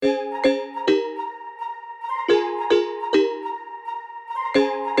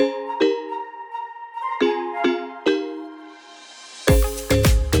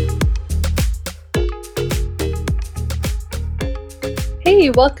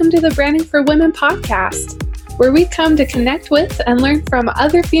welcome to the Branding for Women podcast, where we come to connect with and learn from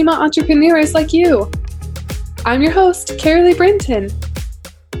other female entrepreneurs like you. I'm your host, Carolee Brinton.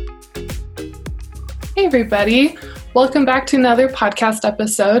 Hey everybody, welcome back to another podcast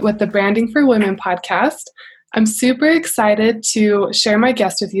episode with the Branding for Women podcast. I'm super excited to share my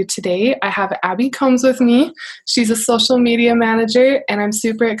guest with you today. I have Abby Combs with me. She's a social media manager, and I'm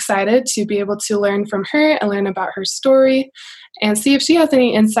super excited to be able to learn from her and learn about her story and see if she has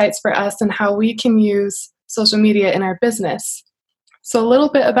any insights for us and how we can use social media in our business. So a little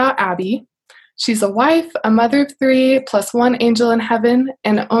bit about Abby. She's a wife, a mother of 3, plus 1 angel in heaven,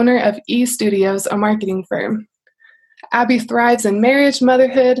 and owner of E-Studios, a marketing firm. Abby thrives in marriage,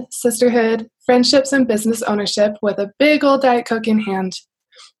 motherhood, sisterhood, friendships, and business ownership with a big old Diet Coke in hand.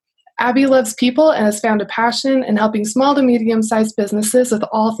 Abby loves people and has found a passion in helping small to medium-sized businesses with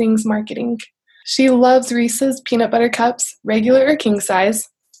all things marketing. She loves Reese's peanut butter cups, regular or king size.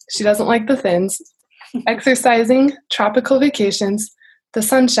 She doesn't like the thins. Exercising, tropical vacations, the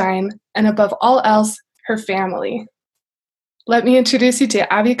sunshine, and above all else, her family. Let me introduce you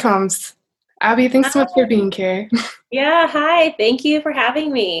to Abby Combs. Abby, thanks so much for being here. Yeah, hi. Thank you for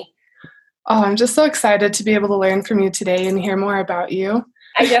having me. Oh, I'm just so excited to be able to learn from you today and hear more about you.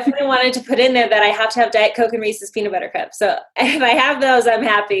 I definitely wanted to put in there that I have to have Diet Coke and Reese's peanut butter cups. So if I have those, I'm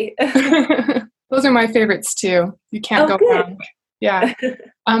happy. Those are my favorites too. You can't go wrong. Yeah.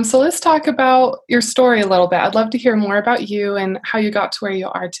 So let's talk about your story a little bit. I'd love to hear more about you and how you got to where you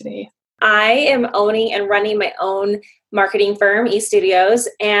are today. I am owning and running my own marketing firm, E-Studios,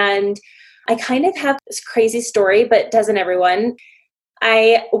 and I kind of have this crazy story, but doesn't everyone?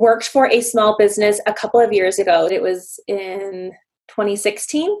 I worked for a small business a couple of years ago. It was in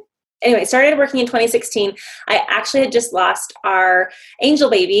 2016. Anyway, started working in 2016. I actually had just lost our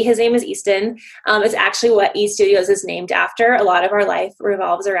angel baby. His name is Easton. It's actually what E-Studios is named after. A lot of our life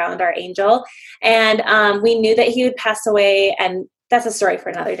revolves around our angel. And we knew that he would pass away, and that's a story for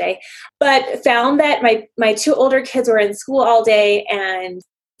another day. But found that my 2 older kids were in school all day and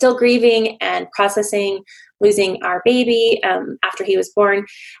still grieving and processing losing our baby after he was born,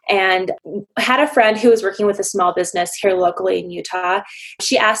 and had a friend who was working with a small business here locally in Utah.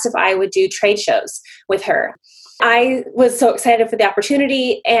 She asked if I would do trade shows with her. I was so excited for the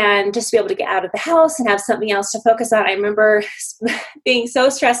opportunity and just to be able to get out of the house and have something else to focus on. I remember being so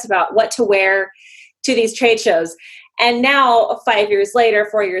stressed about what to wear to these trade shows. And now 5 years later,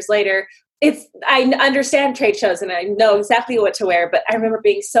 4 years later, I understand trade shows and I know exactly what to wear, but I remember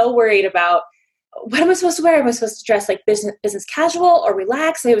being so worried about what am I supposed to wear? Am I supposed to dress like business casual or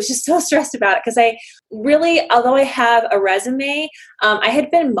relaxed? I was just so stressed about it because I really, although I have a resume, I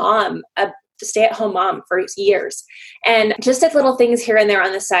had been a stay-at-home mom for years, and just did little things here and there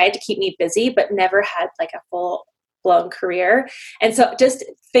on the side to keep me busy, but never had like a full-blown career. And so just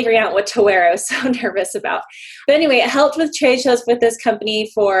figuring out what to wear, I was so nervous about. But anyway, it helped with trade shows with this company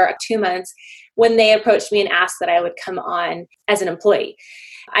for 2 months when they approached me and asked that I would come on as an employee.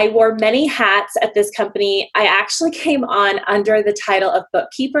 I wore many hats at this company. I actually came on under the title of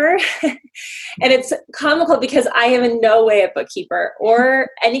bookkeeper. And it's comical because I am in no way a bookkeeper or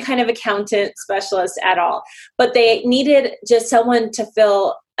any kind of accountant specialist at all. But they needed just someone to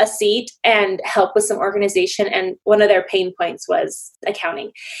fill a seat and help with some organization. And one of their pain points was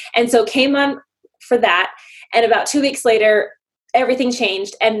accounting. And so came on for that. And about 2 weeks later, everything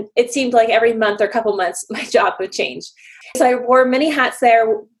changed. And it seemed like every month or couple months, my job would change. So I wore many hats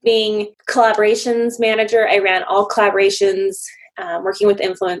there, being collaborations manager. I ran all collaborations, working with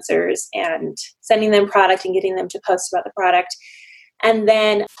influencers and sending them product and getting them to post about the product. And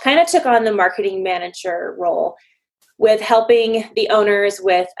then kind of took on the marketing manager role with helping the owners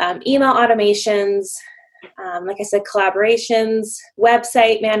with email automations, like I said, collaborations,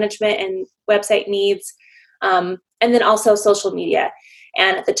 website management and website needs, and then also social media.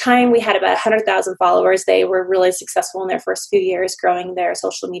 And at the time, we had about 100,000 followers. They were really successful in their first few years growing their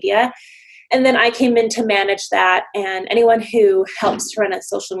social media. And then I came in to manage that. And anyone who helps to run a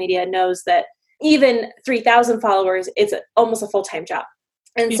social media knows that even 3,000 followers is almost a full-time job.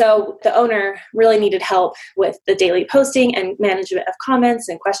 And so the owner really needed help with the daily posting and management of comments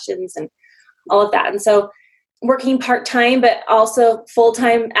and questions and all of that. And so working part-time, but also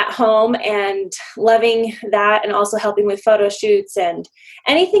full-time at home and loving that, and also helping with photo shoots and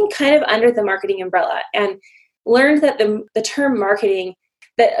anything kind of under the marketing umbrella, and learned that the term marketing,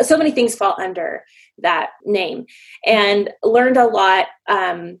 that so many things fall under that name, and learned a lot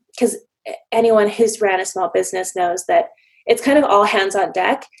because anyone who's ran a small business knows that it's kind of all hands on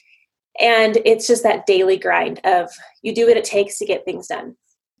deck, and it's just that daily grind of you do what it takes to get things done.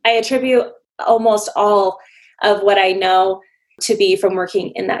 I attribute almost all of what I know to be from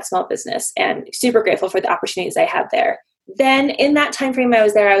working in that small business, and super grateful for the opportunities I had there. Then in that time frame I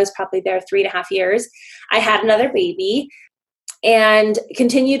was there, I was probably there 3.5 years. I had another baby and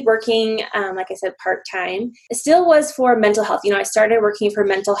continued working, like I said, part-time. It still was for mental health. I started working for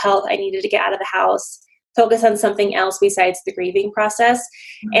mental health. I needed to get out of the house, focus on something else besides the grieving process.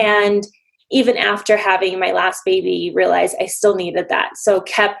 Mm-hmm. And even after having my last baby, realized I still needed that. So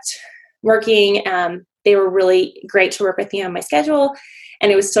kept working. They were really great to work with me on my schedule,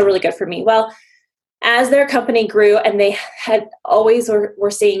 and it was still really good for me. Well, as their company grew and they had always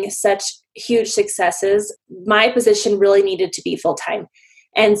were seeing such huge successes, my position really needed to be full-time.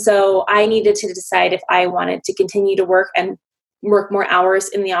 And so I needed to decide if I wanted to continue to work and work more hours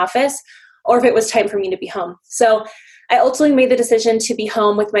in the office, or if it was time for me to be home. So I ultimately made the decision to be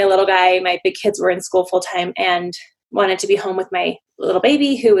home with my little guy. My big kids were in school full-time and wanted to be home with my little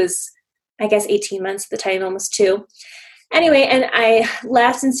baby, who was, I guess, 18 months at the time, almost 2. Anyway, and I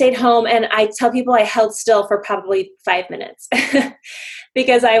left and stayed home, and I tell people I held still for probably 5 minutes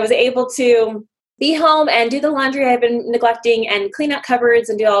because I was able to be home and do the laundry I've been neglecting and clean out cupboards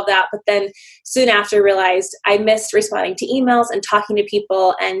and do all of that. But then soon after realized I missed responding to emails and talking to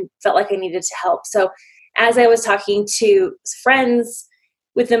people and felt like I needed to help. So as I was talking to friends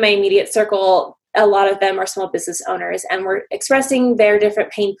within my immediate circle, a lot of them are small business owners and were expressing their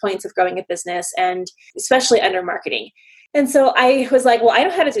different pain points of growing a business, and especially under marketing. And so I was like, well, I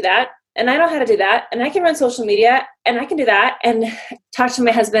know how to do that, and I know how to do that, and I can run social media, and I can do that, and talked to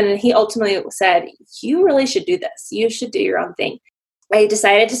my husband, and he ultimately said, you really should do this. You should do your own thing. I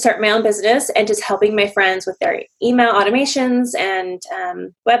decided to start my own business and just helping my friends with their email automations and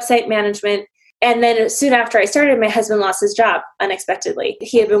website management. And then soon after I started, my husband lost his job unexpectedly.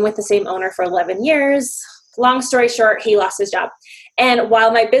 He had been with the same owner for 11 years. Long story short, he lost his job. And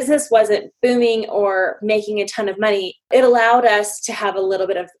while my business wasn't booming or making a ton of money, it allowed us to have a little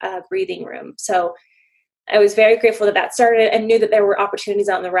bit of breathing room. So I was very grateful that that started and knew that there were opportunities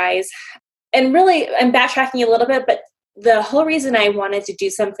on the rise. And really, I'm backtracking a little bit, but the whole reason I wanted to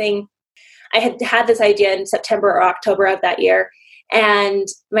do something, I had this idea in September or October of that year. And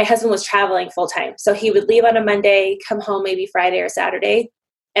my husband was traveling full time. So he would leave on a Monday, come home maybe Friday or Saturday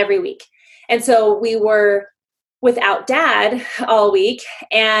every week. And so we were without Dad all week,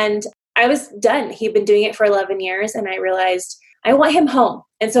 and I was done. He'd been doing it for 11 years, and I realized I want him home.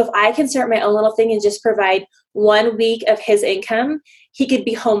 And so if I can start my own little thing and just provide 1 week of his income, he could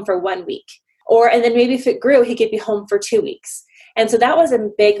be home for 1 week. And then maybe if it grew, he could be home for 2 weeks. And so that was a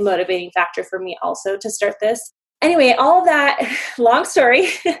big motivating factor for me also to start this. Anyway, all of that, long story,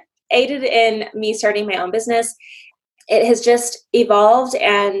 aided in me starting my own business. It has just evolved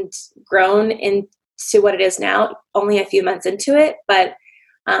and grown into what it is now, only a few months into it, but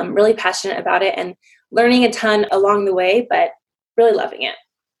I'm really passionate about it and learning a ton along the way, but really loving it.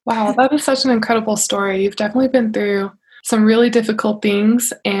 Wow, that is such an incredible story. You've definitely been through some really difficult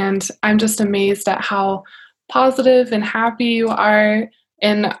things, and I'm just amazed at how positive and happy you are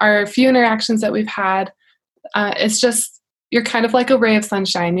in our few interactions that we've had. It's just, you're kind of like a ray of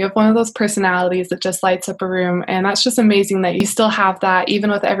sunshine. You have one of those personalities that just lights up a room. And that's just amazing that you still have that, even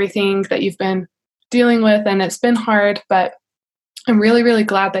with everything that you've been dealing with. And it's been hard, but I'm really, really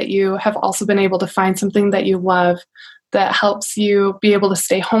glad that you have also been able to find something that you love that helps you be able to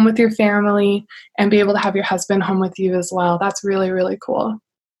stay home with your family and be able to have your husband home with you as well. That's really, really cool.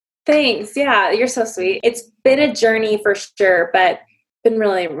 Thanks. Yeah, you're so sweet. It's been a journey for sure, but been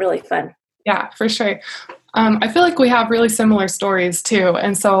really, really fun. Yeah, for sure. I feel like we have really similar stories too.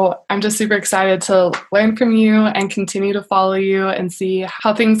 And so I'm just super excited to learn from you and continue to follow you and see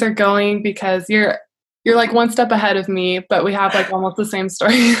how things are going, because you're like one step ahead of me, but we have like almost the same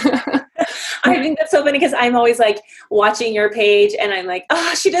story. I think that's so funny because I'm always like watching your page and I'm like,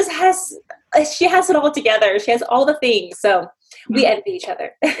 oh, she has it all together. She has all the things. So we envy each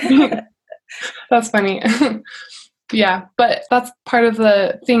other. That's funny. Yeah, but that's part of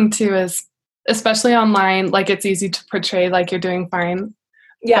the thing too, is especially online, like it's easy to portray like you're doing fine.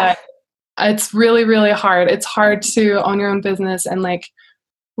 Yeah. But it's really, really hard. It's hard to own your own business and like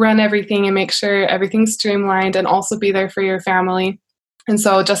run everything and make sure everything's streamlined and also be there for your family. And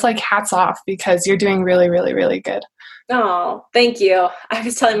so just like hats off, because you're doing really, really, really good. Oh, thank you. I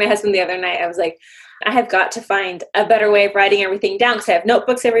was telling my husband the other night, I was like, I have got to find a better way of writing everything down because I have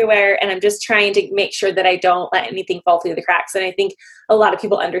notebooks everywhere and I'm just trying to make sure that I don't let anything fall through the cracks. And I think a lot of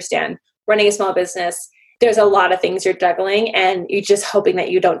people understand running a small business, there's a lot of things you're juggling and you're just hoping that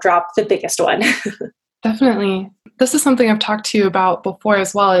you don't drop the biggest one. Definitely. This is something I've talked to you about before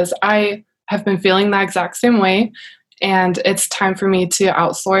as well, is I have been feeling that exact same way. And it's time for me to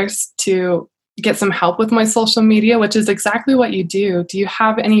outsource to get some help with my social media, which is exactly what you do. Do you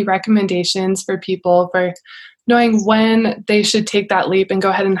have any recommendations for people for knowing when they should take that leap and go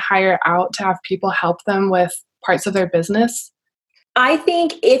ahead and hire out to have people help them with parts of their business? I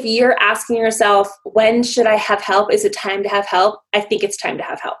think if you're asking yourself, when should I have help? Is it time to have help? I think it's time to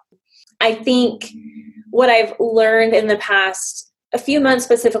have help. I think what I've learned in the past, a few months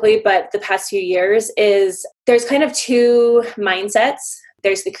specifically, but the past few years, is there's kind of two mindsets.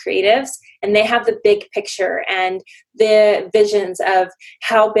 There's the creatives, and they have the big picture and the visions of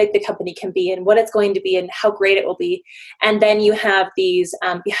how big the company can be and what it's going to be and how great it will be. And then you have these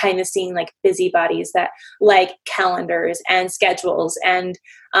behind the scene, like busybodies that like calendars and schedules and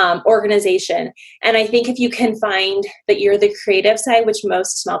organization. And I think if you can find that you're the creative side, which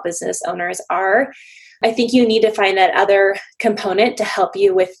most small business owners are, I think you need to find that other component to help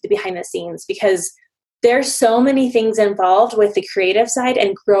you with the behind the scenes, because there's so many things involved with the creative side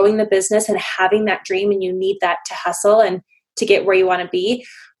and growing the business and having that dream, and you need that to hustle and to get where you want to be.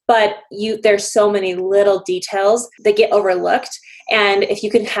 But there's so many little details that get overlooked. And if you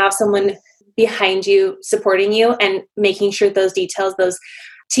can have someone behind you supporting you and making sure those details, those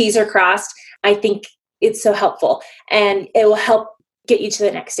T's are crossed, I think it's so helpful, and it will help get you to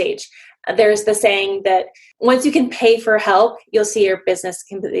the next stage. There's the saying that once you can pay for help, you'll see your business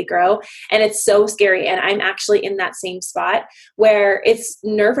completely grow. And it's so scary. And I'm actually in that same spot where it's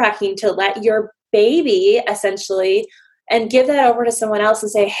nerve-wracking to let your baby essentially and give that over to someone else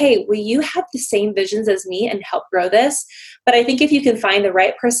and say, hey, will you have the same visions as me and help grow this? But I think if you can find the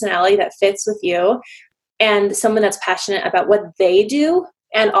right personality that fits with you and someone that's passionate about what they do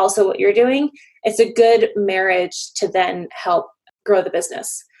and also what you're doing, it's a good marriage to then help grow the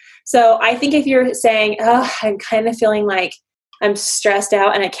business. So I think if you're saying, oh, I'm kind of feeling like I'm stressed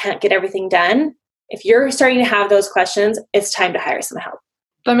out and I can't get everything done, if you're starting to have those questions, it's time to hire some help.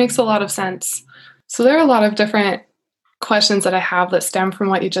 That makes a lot of sense. So there are a lot of different questions that I have that stem from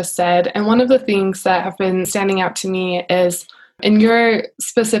what you just said. And one of the things that have been standing out to me is in your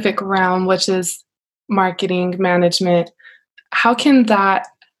specific realm, which is marketing management, how can that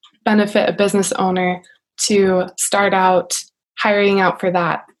benefit a business owner to start out hiring out for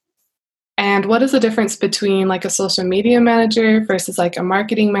that? And what is the difference between like a social media manager versus like a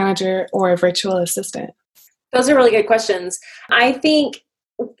marketing manager or a virtual assistant? Those are really good questions. I think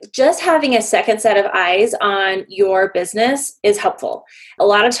just having a second set of eyes on your business is helpful. A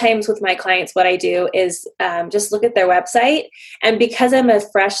lot of times with my clients, what I do is just look at their website. And because I'm a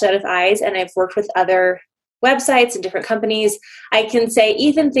fresh set of eyes and I've worked with other websites and different companies, I can say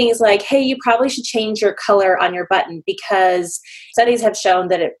even things like, hey, you probably should change your color on your button because studies have shown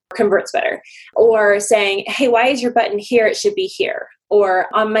that it converts better. Or saying, hey, why is your button here? It should be here. Or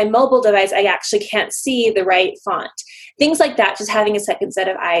on my mobile device, I actually can't see the right font. Things like that, just having a second set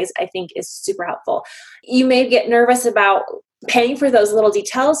of eyes, I think is super helpful. You may get nervous about paying for those little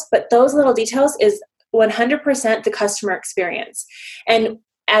details, but those little details is 100% the customer experience. And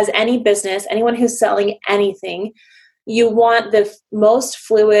as any business, anyone who's selling anything, you want the most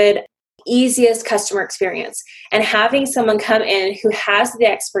fluid, easiest customer experience. And having someone come in who has the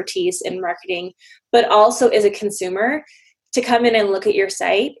expertise in marketing, but also is a consumer, to come in and look at your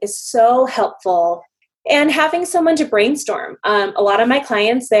site is so helpful. And having someone to brainstorm. A lot of my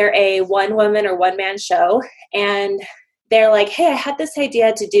clients, they're a one-woman or one-man show, and they're like, hey, I had this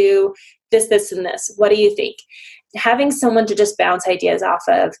idea to do this, this, and this. What do you think? Having someone to just bounce ideas off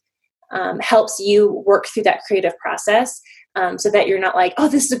of helps you work through that creative process so that you're not like, oh,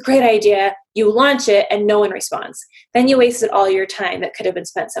 this is a great idea. You launch it and no one responds. Then you wasted all your time that could have been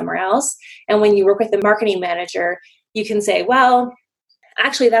spent somewhere else. And when you work with a marketing manager, you can say, well,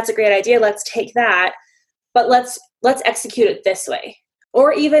 actually, that's a great idea. Let's take that, but let's execute it this way.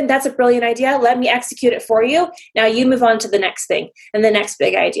 Or even, that's a brilliant idea. Let me execute it for you. Now you move on to the next thing and the next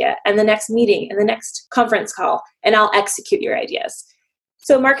big idea and the next meeting and the next conference call, and I'll execute your ideas.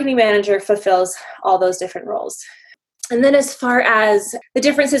 So marketing manager fulfills all those different roles. And then as far as the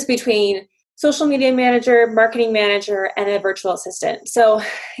differences between social media manager, marketing manager, and a virtual assistant. So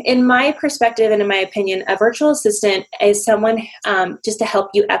in my perspective and in my opinion, a virtual assistant is someone just to help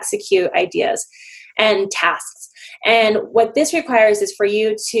you execute ideas and tasks. And what this requires is for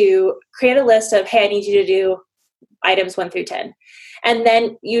you to create a list of, hey, I need you to do items 1 through 10. And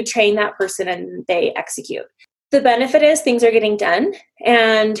then you train that person and they execute. The benefit is things are getting done.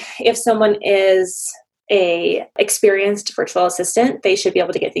 And if someone is a experienced virtual assistant, they should be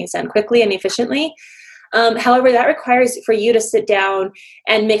able to get things done quickly and efficiently. However, that requires for you to sit down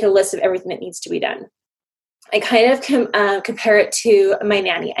and make a list of everything that needs to be done. I kind of compare it to my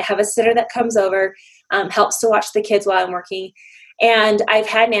nanny. I have a sitter that comes over, helps to watch the kids while I'm working. And I've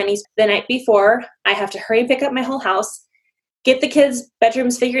had nannies the night before. I have to hurry and pick up my whole house, get the kids'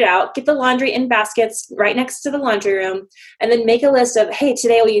 bedrooms figured out, get the laundry in baskets right next to the laundry room, and then make a list of, hey,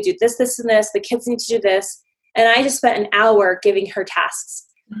 today will you do this, this, and this? The kids need to do this. And I just spent an hour giving her tasks.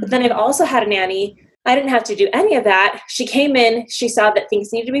 But then I've also had a nanny, I didn't have to do any of that. She came in, she saw that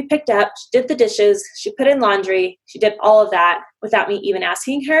things needed to be picked up, she did the dishes, she put in laundry, she did all of that without me even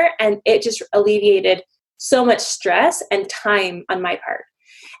asking her. And it just alleviated so much stress and time on my part.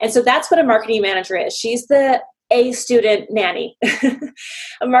 And so that's what a marketing manager is. She's the A student nanny.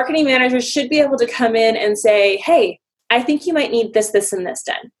 A marketing manager should be able to come in and say, hey, I think you might need this, this, and this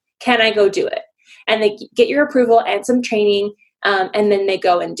done. Can I go do it? And they get your approval and some training, and then they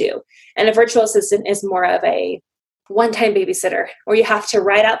go and do. And a virtual assistant is more of a one-time babysitter where you have to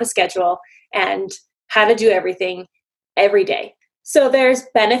write out the schedule and how to do everything every day. So there's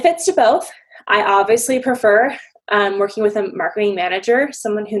benefits to both. I obviously prefer working with a marketing manager,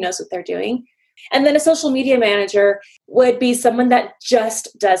 someone who knows what they're doing. And then a social media manager would be someone that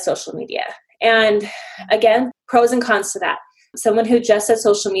just does social media. And again, pros and cons to that. Someone who just does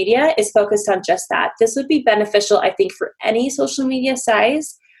social media is focused on just that. This would be beneficial, I think, for any social media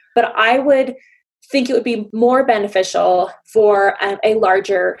size, but I would think it would be more beneficial for a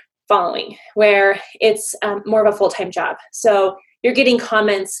larger following where it's more of a full-time job. So you're getting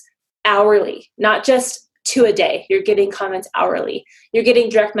comments hourly, not just 2 a day. You're getting comments hourly. You're getting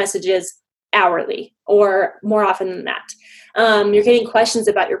direct messages hourly or more often than that. You're getting questions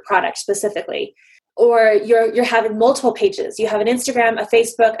about your product specifically, or you're having multiple pages. You have an Instagram, a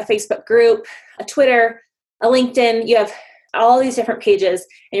Facebook group, a Twitter, a LinkedIn. You have all these different pages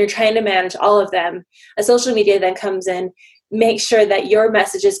and you're trying to manage all of them. A social media then comes in, make sure that your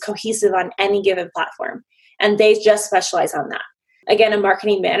message is cohesive on any given platform. And they just specialize on that. Again, a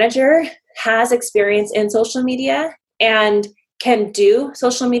marketing manager has experience in social media and can do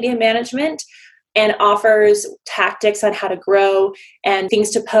social media management and offers tactics on how to grow and things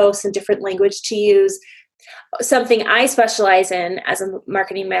to post and different language to use. Something I specialize in as a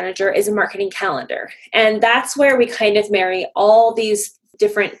marketing manager is a marketing calendar. And that's where we kind of marry all these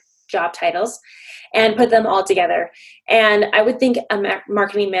different job titles and put them all together. And I would think a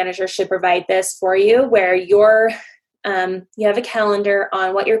marketing manager should provide this for you where you have a calendar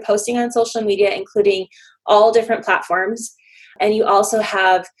on what you're posting on social media, including all different platforms. And you also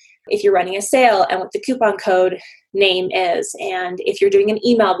have, if you're running a sale and what the coupon code name is, and if you're doing an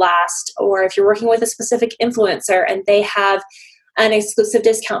email blast, or if you're working with a specific influencer and they have an exclusive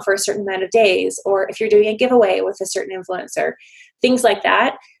discount for a certain amount of days, or if you're doing a giveaway with a certain influencer, things like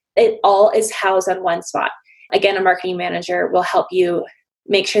that, it all is housed on one spot. Again, a marketing manager will help you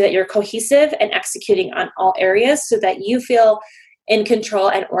make sure that you're cohesive and executing on all areas so that you feel in control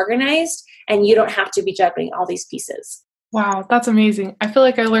and organized and you don't have to be juggling all these pieces. Wow, that's amazing. I feel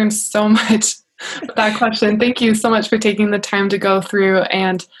like I learned so much with that question. Thank you so much for taking the time to go through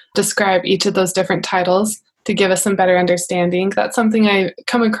and describe each of those different titles to give us some better understanding. That's something I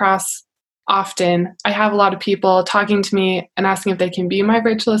come across often. I have a lot of people talking to me and asking if they can be my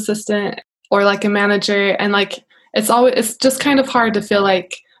virtual assistant or like a manager. And like, it's just kind of hard to feel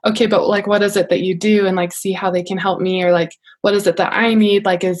like, okay, but like, what is it that you do? And like, see how they can help me, or like, what is it that I need?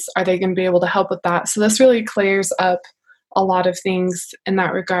 Like, are they going to be able to help with that? So this really clears up a lot of things in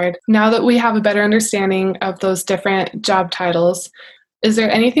that regard. Now that we have a better understanding of those different job titles, is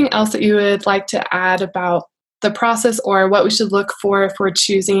there anything else that you would like to add about the process or what we should look for if we're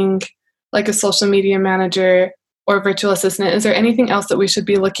choosing like a social media manager or virtual assistant? Is there anything else that we should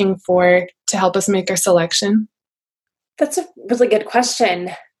be looking for to help us make our selection? That's a really good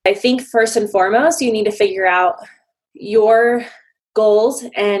question. I think first and foremost, you need to figure out your goals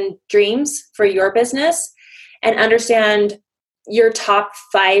and dreams for your business and understand your top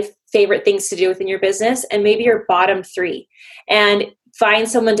 5 favorite things to do within your business and maybe your bottom 3, and find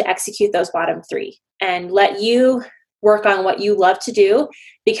someone to execute those bottom 3 and let you work on what you love to do,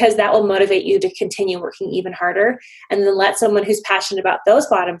 because that will motivate you to continue working even harder. And then let someone who's passionate about those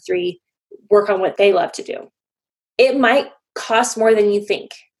bottom 3 work on what they love to do. It might cost more than you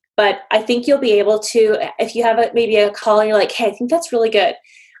think, but I think you'll be able to, if you have maybe a call and you're like, hey, I think that's really good,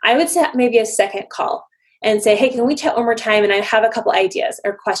 I would set maybe a second call and say, hey, can we chat one more time? And I have a couple ideas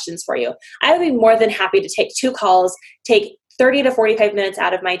or questions for you. I would be more than happy to take 2 calls, take 30 to 45 minutes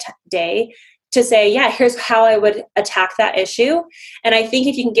out of my day to say, yeah, here's how I would attack that issue. And I think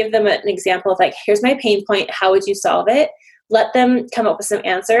if you can give them an example of like, here's my pain point, how would you solve it? Let them come up with some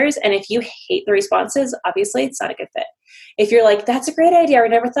answers. And if you hate the responses, obviously it's not a good fit. If you're like, that's a great idea, I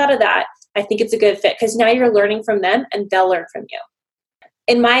never thought of that, I think it's a good fit, because now you're learning from them and they'll learn from you.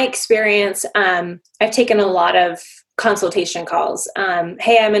 In my experience, I've taken a lot of consultation calls.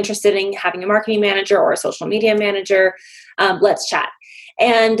 Hey, I'm interested in having a marketing manager or a social media manager. Let's chat.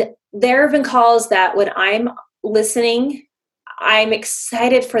 And there have been calls that when I'm listening, I'm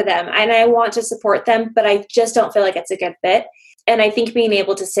excited for them and I want to support them, but I just don't feel like it's a good fit. And I think being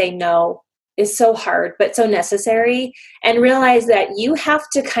able to say no is so hard, but so necessary, and realize that you have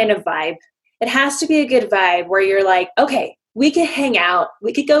to kind of vibe. It has to be a good vibe where you're like, okay, we could hang out.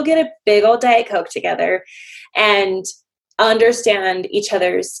 We could go get a big old Diet Coke together and understand each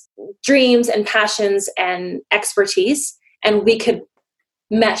other's dreams and passions and expertise, and we could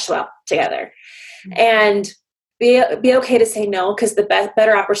mesh well together. And be okay to say no, because the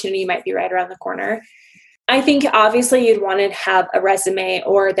better opportunity might be right around the corner. I think obviously you'd want to have a resume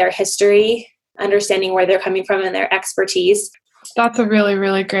or their history, understanding where they're coming from and their expertise. That's a really,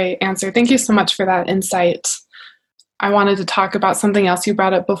 really great answer. Thank you so much for that insight. I wanted to talk about something else you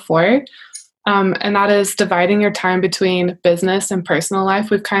brought up before, and that is dividing your time between business and personal life.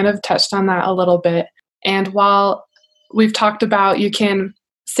 We've kind of touched on that a little bit. And while we've talked about you can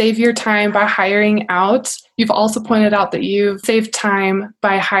save your time by hiring out, you've also pointed out that you've saved time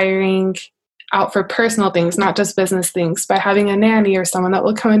by hiring out for personal things, not just business things, by having a nanny or someone that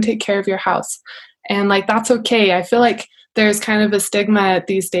will come and take care of your house. And like, that's okay. I feel like there's kind of a stigma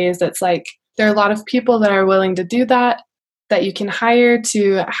these days that's like, there are a lot of people that are willing to do that you can hire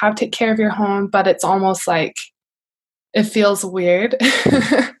to take care of your home, but it's almost like it feels weird.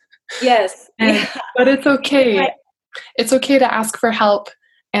 Yes. But it's okay. It's okay to ask for help,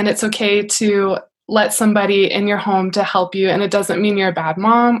 and it's okay to let somebody in your home to help you. And it doesn't mean you're a bad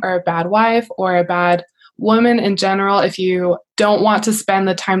mom or a bad wife or a bad woman in general. If you don't want to spend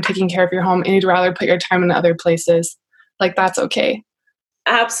the time taking care of your home and you'd rather put your time in other places, like, that's okay.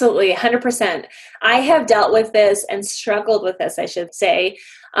 Absolutely, 100%. I have dealt with this and struggled with this, I should say.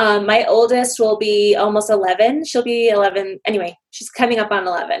 My oldest will be almost 11. She'll be 11. Anyway, she's coming up on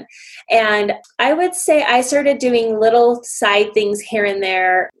 11. And I would say I started doing little side things here and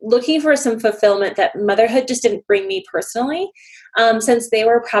there, looking for some fulfillment that motherhood just didn't bring me personally, since they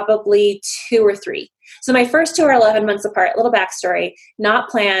were probably 2 or 3. So my first 2 are 11 months apart. Little backstory, not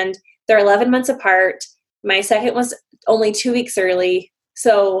planned. They're 11 months apart. My second was only 2 weeks early.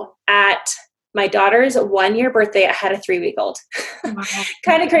 So at my daughter's 1-year birthday, I had a 3-week-old. Wow.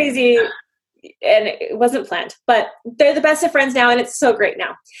 Kind of crazy. And it wasn't planned, but they're the best of friends now. And it's so great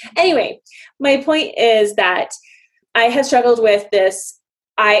now. Anyway, my point is that I have struggled with this.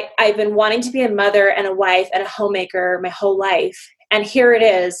 I've been wanting to be a mother and a wife and a homemaker my whole life. And here it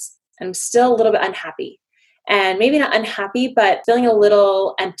is. I'm still a little bit unhappy, and maybe not unhappy, but feeling a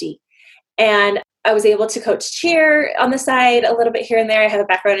little empty. And I was able to coach cheer on the side a little bit here and there. I have a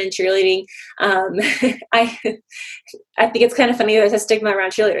background in cheerleading. I think it's kind of funny there's a stigma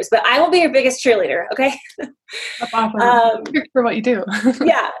around cheerleaders, but I will be your biggest cheerleader, okay? That's awesome. Good for what you do.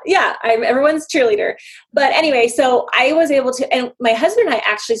 Yeah. I'm everyone's cheerleader. But anyway, so I was able to, and my husband and I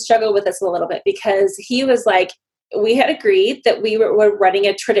actually struggled with this a little bit, because he was like, we had agreed that we were running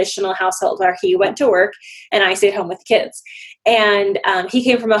a traditional household where he went to work and I stayed home with the kids. And he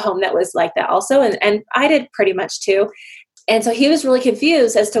came from a home that was like that also. And I did pretty much too. And so he was really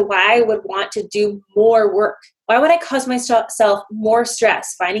confused as to why I would want to do more work. Why would I cause myself more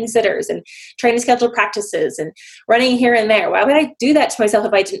stress, finding sitters and trying to schedule practices and running here and there? Why would I do that to myself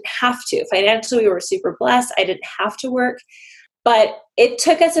if I didn't have to? Financially, we were super blessed. I didn't have to work. But it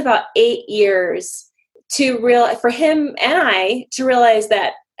took us about 8 years for him and I to realize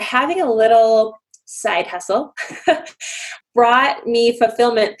that having a little side hustle brought me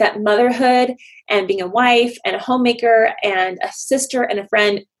fulfillment that motherhood and being a wife and a homemaker and a sister and a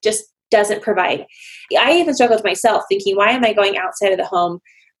friend just doesn't provide. I even struggled with myself thinking, why am I going outside of the home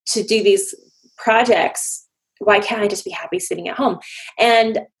to do these projects? Why can't I just be happy sitting at home?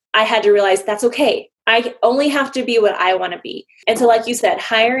 And I had to realize that's okay. I only have to be what I want to be. And so, like you said,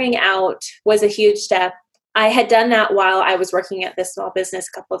 hiring out was a huge step. I had done that while I was working at this small business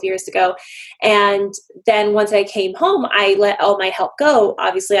a couple of years ago. And then once I came home, I let all my help go.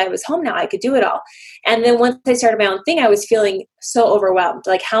 Obviously, I was home now. I could do it all. And then once I started my own thing, I was feeling so overwhelmed.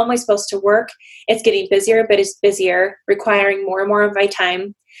 Like, how am I supposed to work? It's getting busier, but it's busier, requiring more and more of my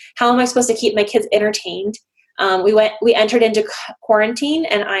time. How am I supposed to keep my kids entertained? We entered into quarantine,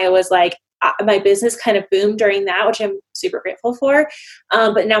 and I was like, my business kind of boomed during that, which I'm super grateful for.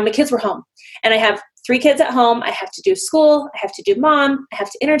 But now my kids were home, and I have 3 kids at home. I have to do school. I have to do mom. I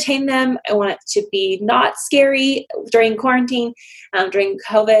have to entertain them. I want it to be not scary during quarantine, during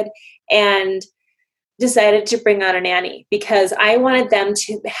COVID, and decided to bring on a nanny because I wanted them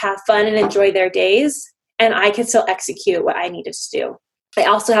to have fun and enjoy their days, and I could still execute what I needed to do. I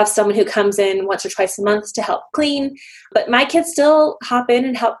also have someone who comes in once or twice a month to help clean, but my kids still hop in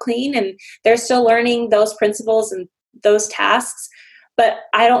and help clean, and they're still learning those principles and those tasks, but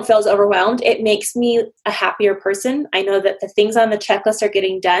I don't feel as overwhelmed. It makes me a happier person. I know that the things on the checklist are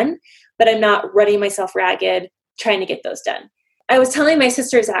getting done, but I'm not running myself ragged trying to get those done. I was telling my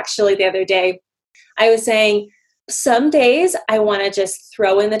sisters actually the other day, I was saying, some days I want to just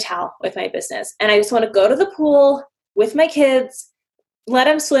throw in the towel with my business, and I just want to go to the pool with my kids, let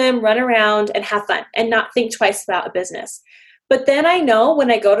them swim, run around, and have fun and not think twice about a business. But then I know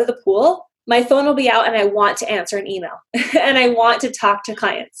when I go to the pool, my phone will be out and I want to answer an email and I want to talk to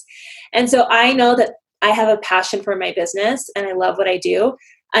clients. And so I know that I have a passion for my business and I love what I do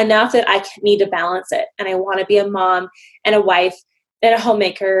enough that I need to balance it. And I want to be a mom and a wife and a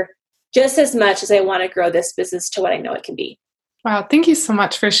homemaker just as much as I want to grow this business to what I know it can be. Wow. Thank you so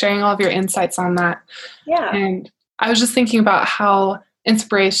much for sharing all of your insights on that. Yeah. And I was just thinking about how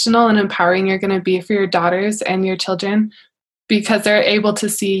inspirational and empowering you're going to be for your daughters and your children, because they're able to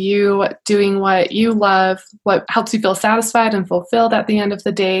see you doing what you love, what helps you feel satisfied and fulfilled at the end of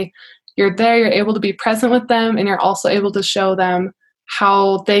the day. You're there, you're able to be present with them, and you're also able to show them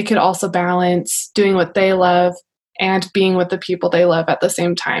how they could also balance doing what they love and being with the people they love at the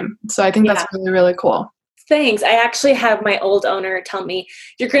same time. So I think that's really, really cool. Thanks. I actually have my old owner tell me,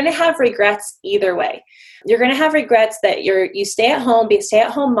 you're going to have regrets either way. You're going to have regrets that you stay at home, be a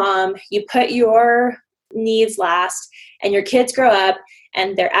stay-at-home mom, you put your needs last, and your kids grow up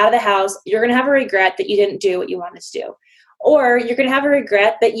and they're out of the house. You're going to have a regret that you didn't do what you wanted to do. Or you're going to have a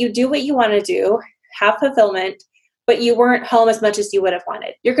regret that you do what you want to do, have fulfillment, but you weren't home as much as you would have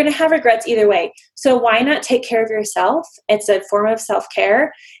wanted. You're going to have regrets either way. So why not take care of yourself? It's a form of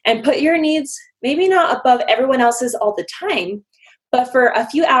self-care, and put your needs maybe not above everyone else's all the time, but for a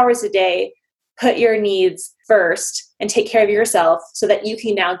few hours a day, put your needs first and take care of yourself so that you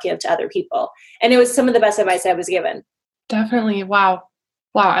can now give to other people. And it was some of the best advice I was given. Definitely. Wow.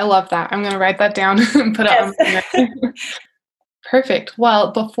 I love that. I'm going to write that down and put it on my notes. Perfect.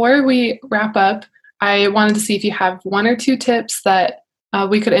 Well, before we wrap up, I wanted to see if you have one or two tips that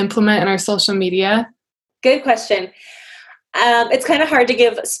we could implement in our social media. Good question. It's kind of hard to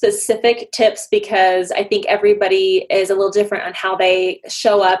give specific tips because I think everybody is a little different on how they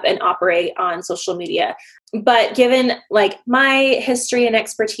show up and operate on social media. But given like my history and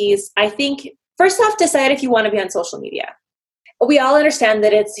expertise, I think first off, decide if you want to be on social media. We all understand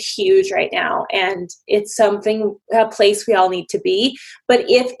that it's huge right now and it's a place we all need to be. But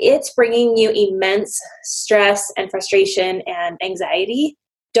if it's bringing you immense stress and frustration and anxiety,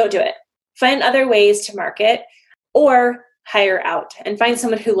 don't do it. Find other ways to market or hire out and find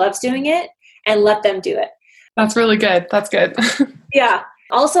someone who loves doing it and let them do it. That's really good. That's good. Yeah.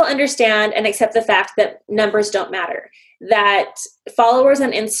 Also understand and accept the fact that numbers don't matter, that followers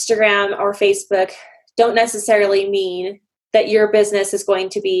on Instagram or Facebook don't necessarily mean that your business is going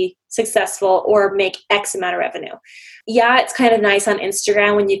to be successful or make X amount of revenue. Yeah, it's kind of nice on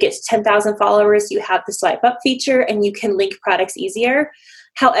Instagram when you get to 10,000 followers, you have the swipe up feature and you can link products easier.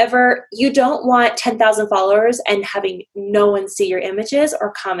 However, you don't want 10,000 followers and having no one see your images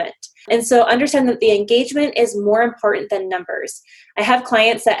or comment. And so understand that the engagement is more important than numbers. I have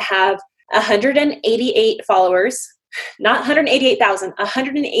clients that have 188 followers, not 188,000,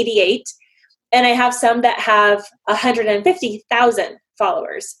 188. And I have some that have 150,000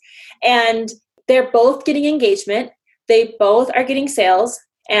 followers. And they're both getting engagement. They both are getting sales.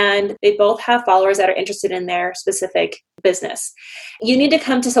 And they both have followers that are interested in their specific business. You need to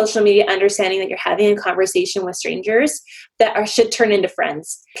come to social media understanding that you're having a conversation with strangers that should turn into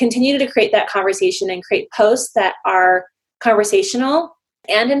friends. Continue to create that conversation and create posts that are conversational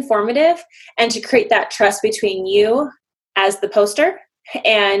and informative, and to create that trust between you as the poster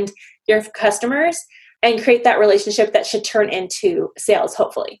and your customers, and create that relationship that should turn into sales,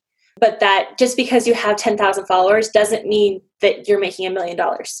 hopefully. But that just because you have 10,000 followers doesn't mean that you're making $1 million.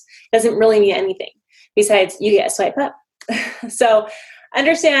 Doesn't really mean anything besides you get a swipe up. So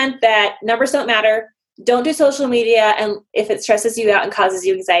understand that numbers don't matter. Don't do social media. And if it stresses you out and causes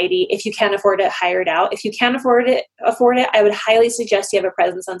you anxiety, if you can't afford it, hire it out. If you can't afford it, I would highly suggest you have a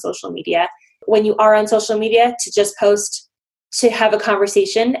presence on social media. When you are on social media, to just post, to have a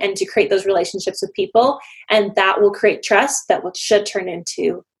conversation and to create those relationships with people. And that will create trust that should turn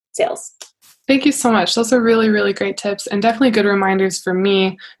into sales. Thank you so much. Those are really, really great tips and definitely good reminders for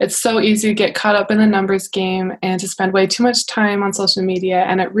me. It's so easy to get caught up in the numbers game and to spend way too much time on social media,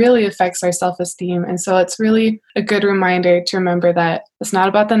 and it really affects our self-esteem. And so it's really a good reminder to remember that it's not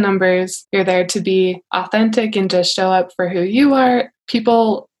about the numbers. You're there to be authentic and just show up for who you are.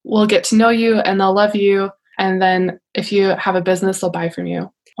 People will get to know you and they'll love you And then if you have a business, they'll buy from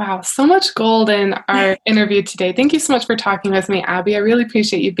you. Wow, so much gold in our interview today. Thank you so much for talking with me, Abby. I really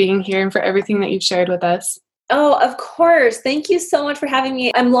appreciate you being here and for everything that you've shared with us. Oh, of course. Thank you so much for having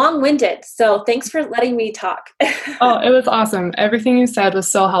me. I'm long-winded, so thanks for letting me talk. Oh, it was awesome. Everything you said was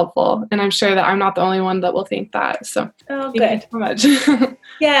so helpful, and I'm sure that I'm not the only one that will think that. So good. Thank you so much.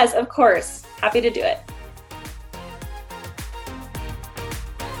 Yes, of course. Happy to do it.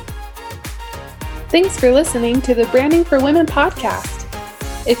 Thanks for listening to the Branding for Women podcast.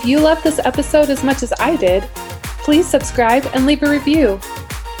 If you loved this episode as much as I did, please subscribe and leave a review.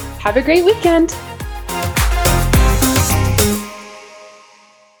 Have a great weekend.